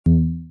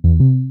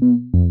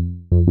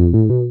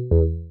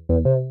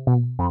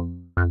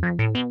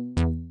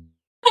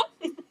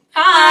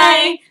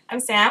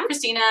Sam.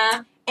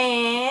 Christina.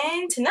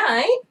 And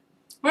tonight,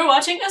 we're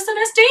watching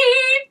SNSD!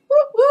 Woo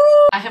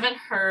woo! I haven't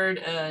heard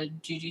a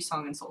Gigi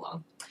song in so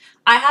long.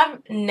 I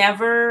have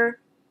never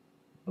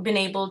been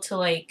able to,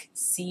 like,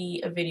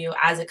 see a video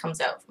as it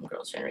comes out from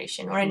Girls'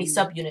 Generation, or any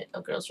subunit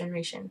of Girls'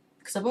 Generation.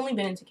 Because I've only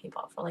been into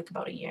K-pop for, like,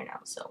 about a year now,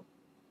 so.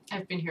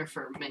 I've been here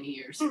for many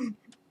years.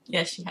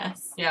 Yes, she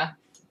has. Yeah.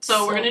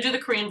 So we're gonna do the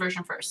Korean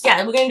version first.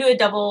 Yeah, we're gonna do a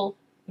double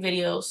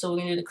video, so we're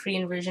gonna do the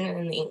Korean version and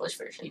then the English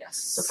version. Yes.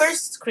 So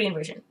first, Korean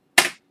version.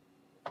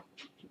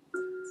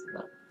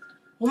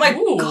 Oh my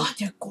god,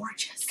 they're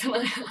gorgeous. Can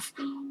I have...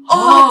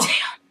 Oh,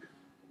 damn.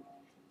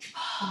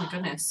 Oh my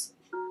goodness.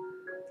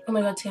 Oh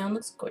my god, Taeyeon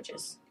looks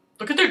gorgeous.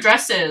 Look at their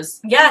dresses.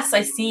 Yes,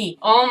 I see.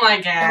 Oh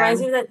my god. It reminds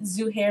me of that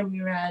Zuhair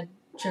Murad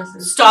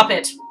dresses. Stop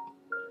it.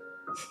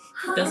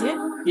 Does it?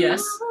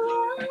 Yes.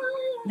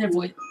 Their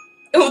voice.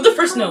 Oh, the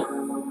first note.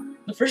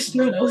 The first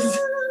note was...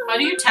 How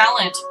do you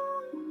talent?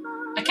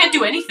 I can't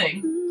do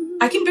anything.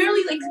 I can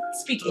barely, like,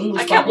 speak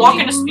English. I can't walk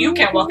in a... You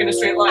can't walk in a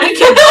straight line. I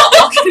cannot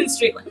walk in a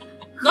straight line.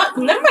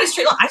 Never mind a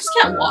straight line. I just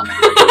can't walk.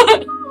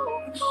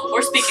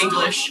 Or speak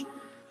English.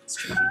 It's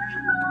true.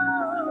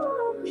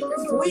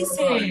 Her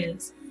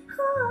voices.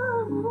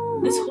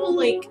 This whole,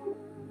 like...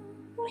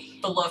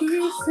 The look.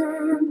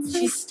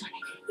 She's stunning.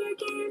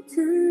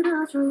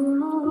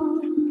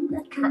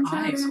 Her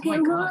eyes. Oh my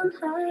god.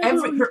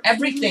 Her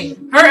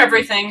everything. Her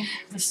everything.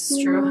 This is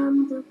true. Oh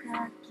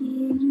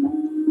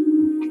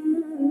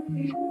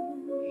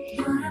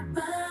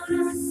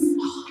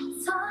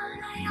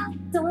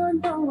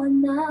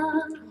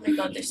my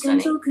god, they're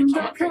stunning. I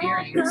want her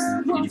earrings.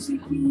 Did you see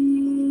them?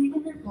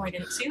 Oh, I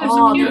didn't see. They're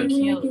so cute. They're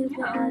cute.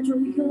 Yeah.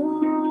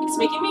 It's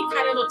making me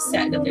kind of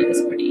upset that they're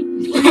this pretty.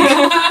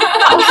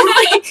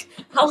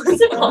 How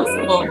is it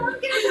possible?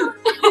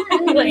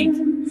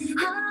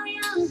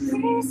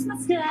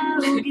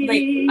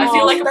 I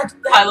feel like a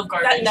pile of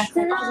garbage. That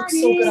looks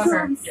so good on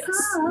her. Yes.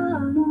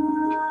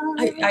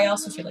 I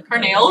also feel like her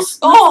nails.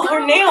 Oh,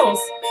 her nails!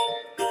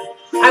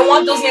 I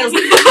want those nails.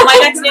 My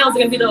next nails are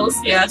gonna be those.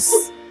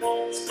 Yes.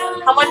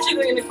 How much are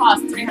they gonna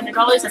cost?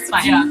 $300? That's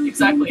fine. Yeah,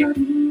 exactly.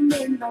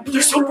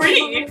 They're so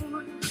pretty.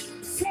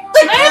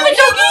 Can I have a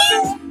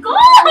doggy? Go!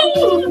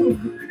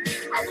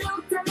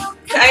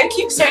 I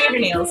keep staring at her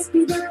nails.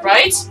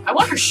 Right? I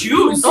want her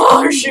shoes.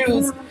 Oh, her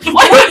shoes.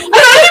 What? I'm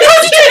not even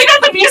concentrating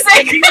on the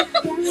music.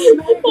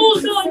 Oh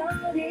god.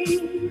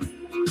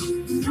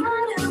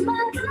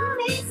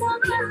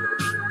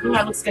 Oh,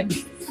 that looks good.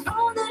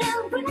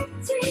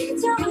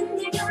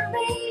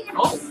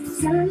 Oh.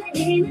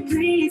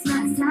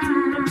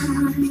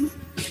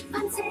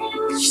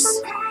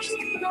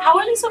 How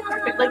are they so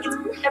perfect? Like, it's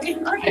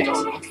everything perfect. I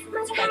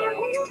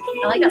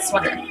like that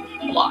sweater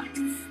a lot.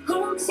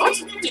 What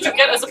did you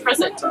get as a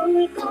present?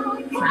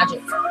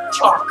 Magic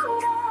chalk.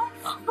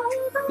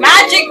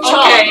 Magic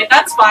chalk. Okay,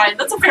 that's fine.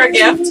 That's a fair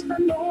gift.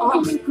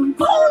 Oh.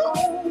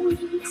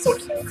 So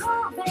cute.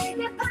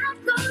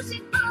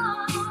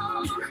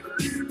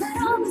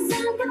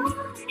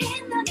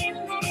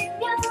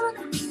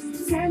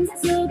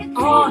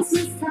 Oh,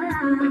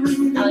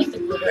 I like the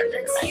glitter.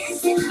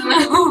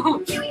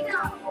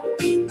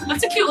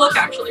 That's a cute look,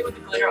 actually, with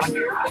the glitter on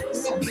your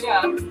eyes.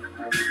 Yeah.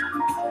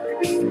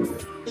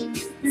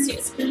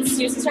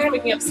 Seriously, starting to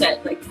make me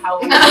upset. Like how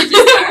gorgeous they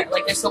are.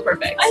 Like they're so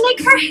perfect. I like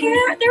her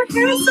hair. Their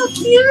hair is so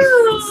cute.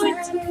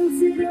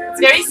 It's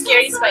very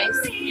Scary Spice.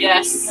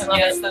 Yes,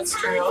 yes, that's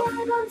true.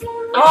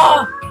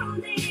 Oh.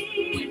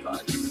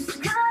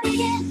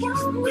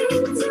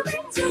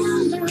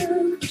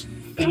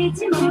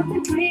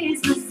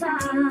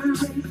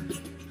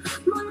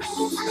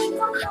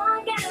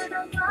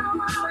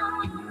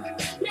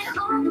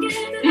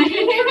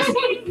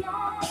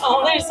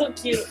 Oh, they're so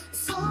cute.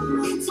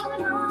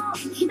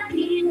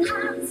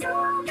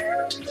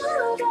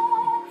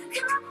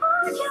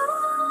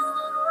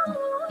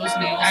 Those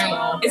nails. I don't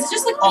know. Is it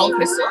just like all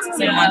crystals?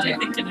 Yeah, I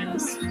think it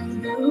is.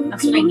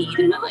 That's what I need.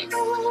 And then, like,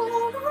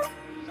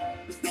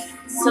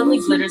 suddenly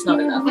glitter's not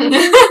enough.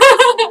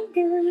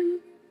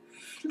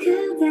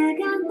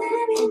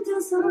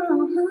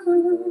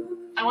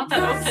 I want that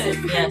outfit.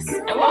 Yes.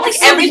 I want like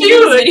So every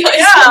cute. video.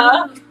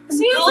 Yeah.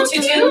 See, Little it's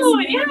so tutus.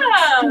 cute. Yeah.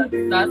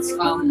 That's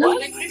what?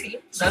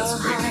 That's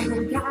creepy.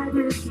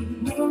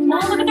 Oh,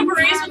 look at the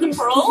berets with the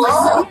pearls.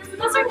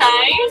 Those are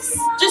nice.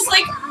 Just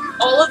like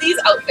all of these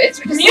outfits.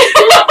 How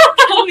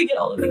do we get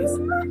all of these?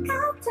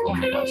 Oh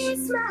my gosh.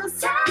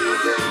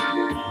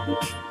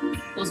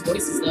 Those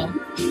voices though.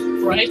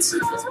 Right?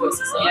 Those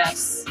voices though.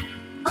 Yes.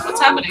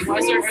 What's happening? Why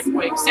is there an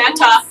earthquake?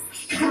 Santa!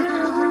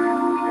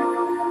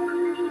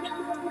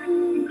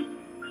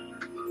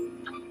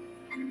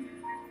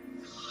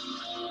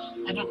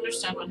 I don't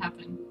understand what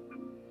happened.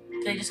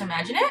 Did I just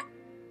imagine it?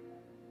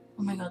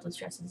 Oh my god, those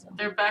dresses though.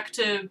 They're back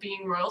to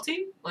being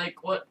royalty?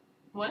 Like, what?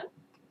 What?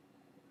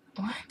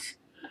 What?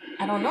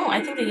 I don't know.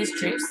 I think they just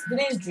dream. Did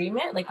they just dream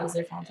it? Like, was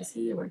there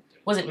fantasy or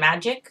was it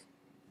magic?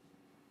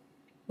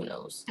 Who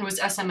knows? It was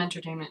SM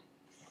Entertainment.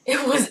 It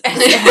was SM.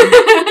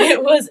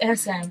 It was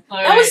SM.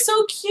 All That was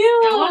so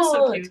cute. It was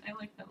so cute. I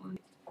like that one.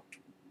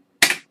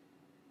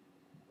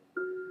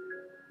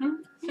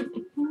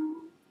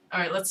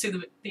 Alright, let's see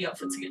the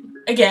outfits again.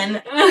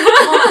 Again.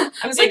 I'm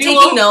I'm just like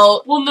taking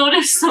note. We'll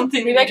notice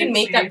something. Maybe I can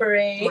make that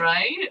beret.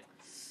 Right?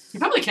 You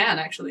probably can,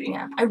 actually.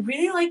 Yeah. I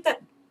really like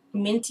that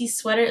minty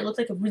sweater. It looked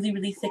like a really,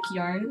 really thick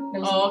yarn.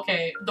 Oh,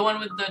 okay. The one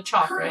with the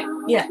chalk, right?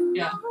 Yeah.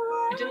 Yeah.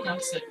 I didn't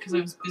notice it because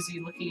I was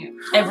busy looking at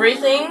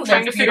everything.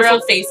 Trying to figure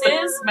out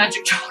faces.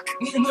 Magic chalk.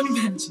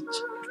 Magic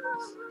chalk.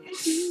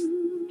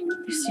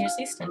 They're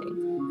seriously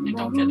stunning. I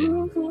don't get it.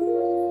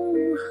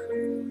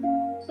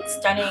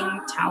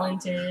 Stunning,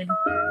 talented.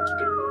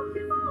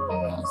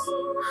 What else?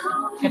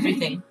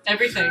 Everything.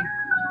 Everything.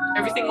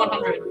 Everything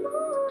 100.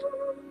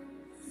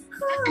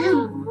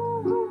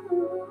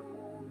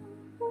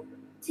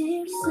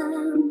 Dear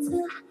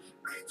Santa,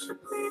 could you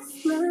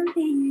please let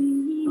me?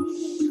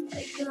 I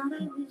got a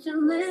vision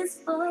list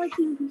for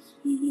you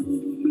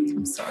here.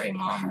 I'm sorry,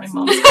 Mom. My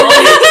mom's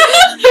calling.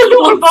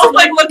 We're both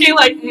like looking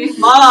like,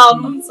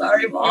 Mom. I'm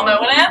sorry, Mom. You might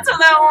want to answer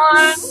that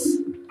one.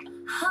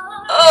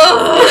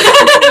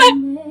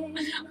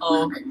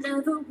 Oh,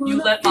 you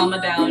let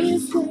Mama down.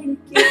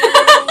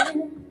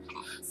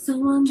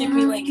 Give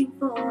me like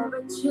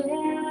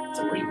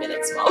 3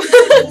 minutes, Mom.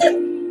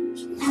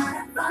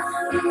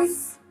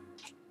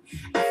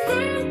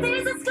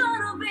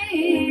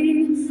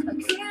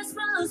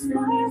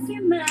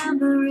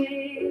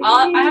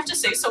 I have to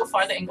say, so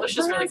far the English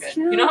is really good.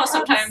 You know how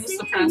sometimes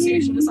the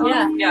pronunciation is off?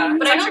 Yeah,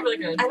 but it's actually really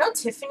good. I know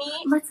Tiffany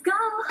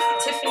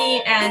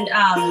and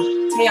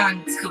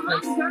Taeyeon speak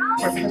like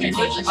perfect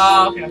English.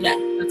 Oh, okay. Yeah,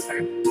 That's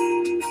fair.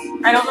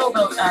 I don't know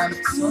about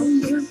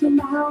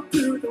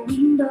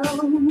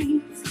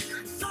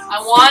I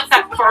want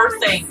that fur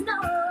thing.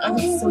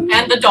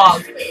 And the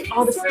dog.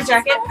 Oh, the fur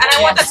jacket. And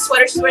I want that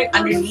sweater she's wearing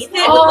underneath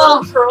it Oh. with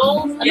little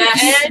pearls on Yes.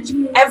 the edge.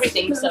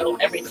 Everything, so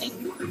everything.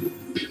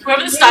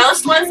 Whoever the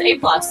stylist was, A+. A+.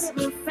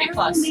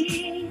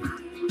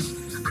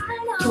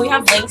 Can we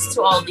have links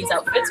to all of these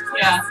outfits?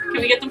 Yeah.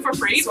 Can we get them for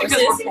free? Because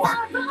Sources? we're poor.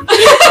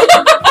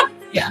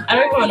 Yeah, I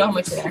don't even know how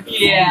much they are.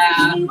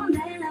 Yeah.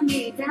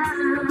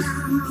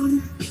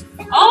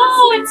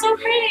 Oh, it's so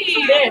pretty.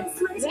 It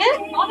is, isn't it?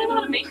 I don't know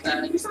how to make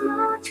that.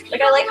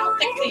 Like, I like how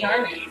thick the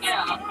yarn is.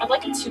 Yeah. I'd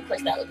like it too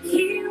like that.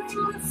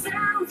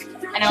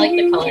 And I like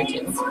the color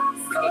too.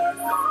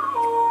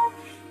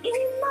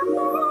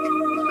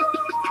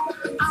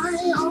 I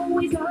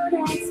always got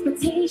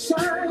expectations.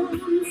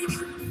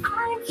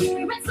 I'm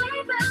here at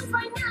Sleepers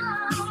right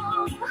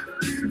now.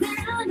 Then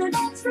under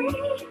that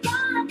tree,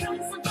 got a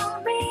present for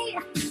me.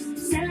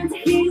 Santa,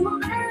 he will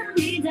let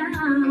me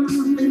down.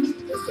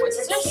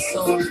 Voices are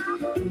so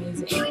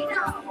amazing.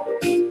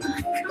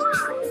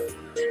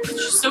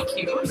 She's so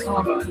cute. Oh my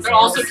god. They're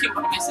all so cute.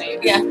 What am I saying?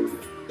 Yeah.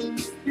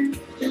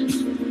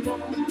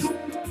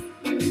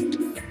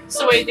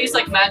 So wait, these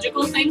like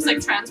magical things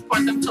like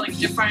transport them to like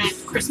different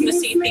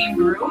Christmassy themed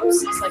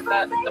rooms? Is like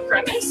that the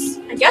premise?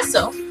 I guess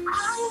so.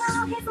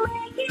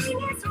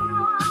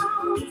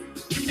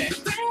 Okay.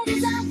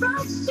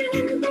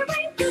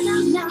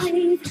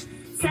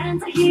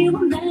 Santa, he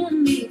will let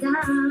me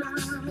down.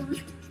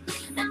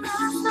 And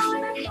last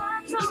night I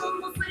had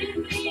trouble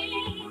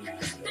sleeping.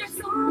 There's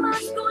so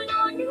much going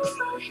on in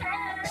my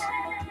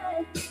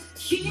head.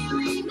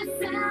 Hearing the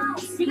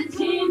sounds, the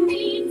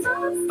chimney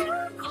tops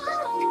that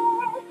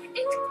quiet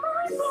in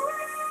my head.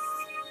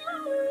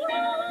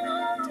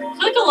 I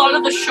feel like a lot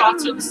of the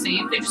shots are the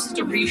same. They just have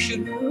to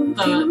reshoot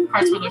the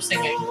parts where they're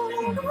singing.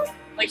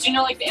 Like, you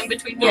know, like the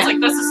in-between things, like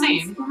that's the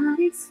same.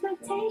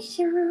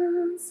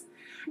 Expectations.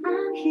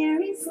 I'm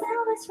hearing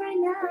stillness right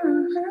now.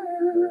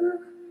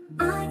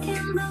 I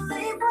can't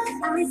believe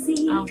what I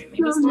see. Oh, maybe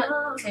it's not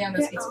Taeyeon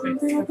that speaks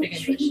perfect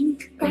English.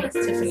 Maybe it's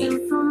Tiffany.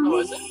 Oh,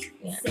 is it?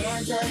 Yeah.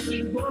 Santa,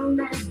 he won't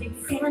let me.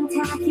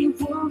 Santa, he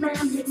won't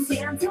let me.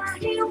 Santa,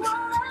 he won't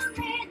let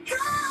me go.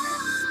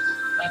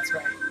 That's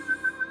right.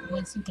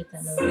 Yes, you get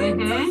that note.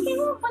 Mm-hmm. He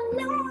won't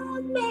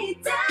let me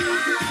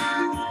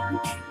down.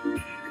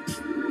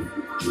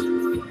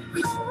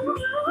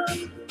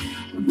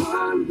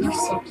 You're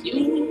so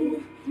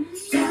cute.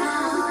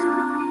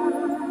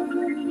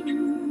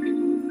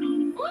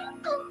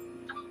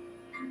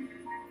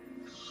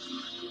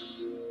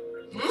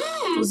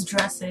 Those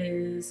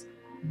dresses.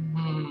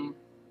 Mm.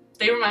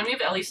 They remind me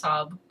of Ellie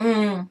Saab.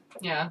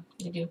 Yeah.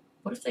 They do.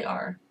 What if they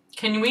are?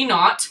 Can we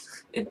not?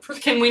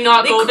 Can we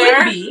not They go could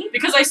there? be.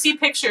 Because I see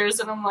pictures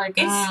and I'm like,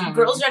 It's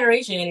Girls'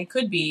 Generation. It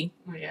could be.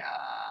 Yeah.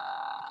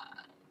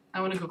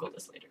 I want to Google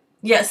this later.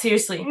 Yeah,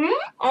 seriously. Mm?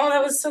 Oh,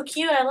 that was so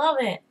cute. I love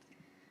it.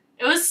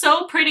 It was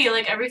so pretty.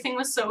 Like everything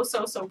was so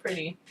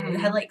pretty. It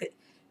had like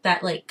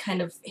that like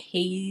kind of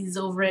haze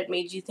over it.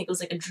 Made you think it was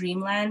like a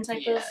dreamland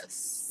type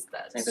Yes,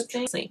 of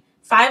that's thing.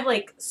 5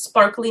 like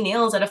sparkly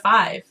nails out of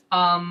 5.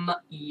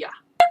 Yeah.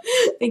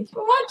 Thank you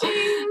for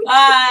watching.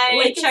 Bye.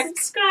 Like Check and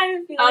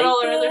subscribe if you out like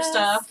all our other this.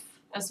 stuff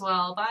as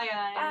well. Bye,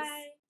 guys.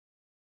 Bye.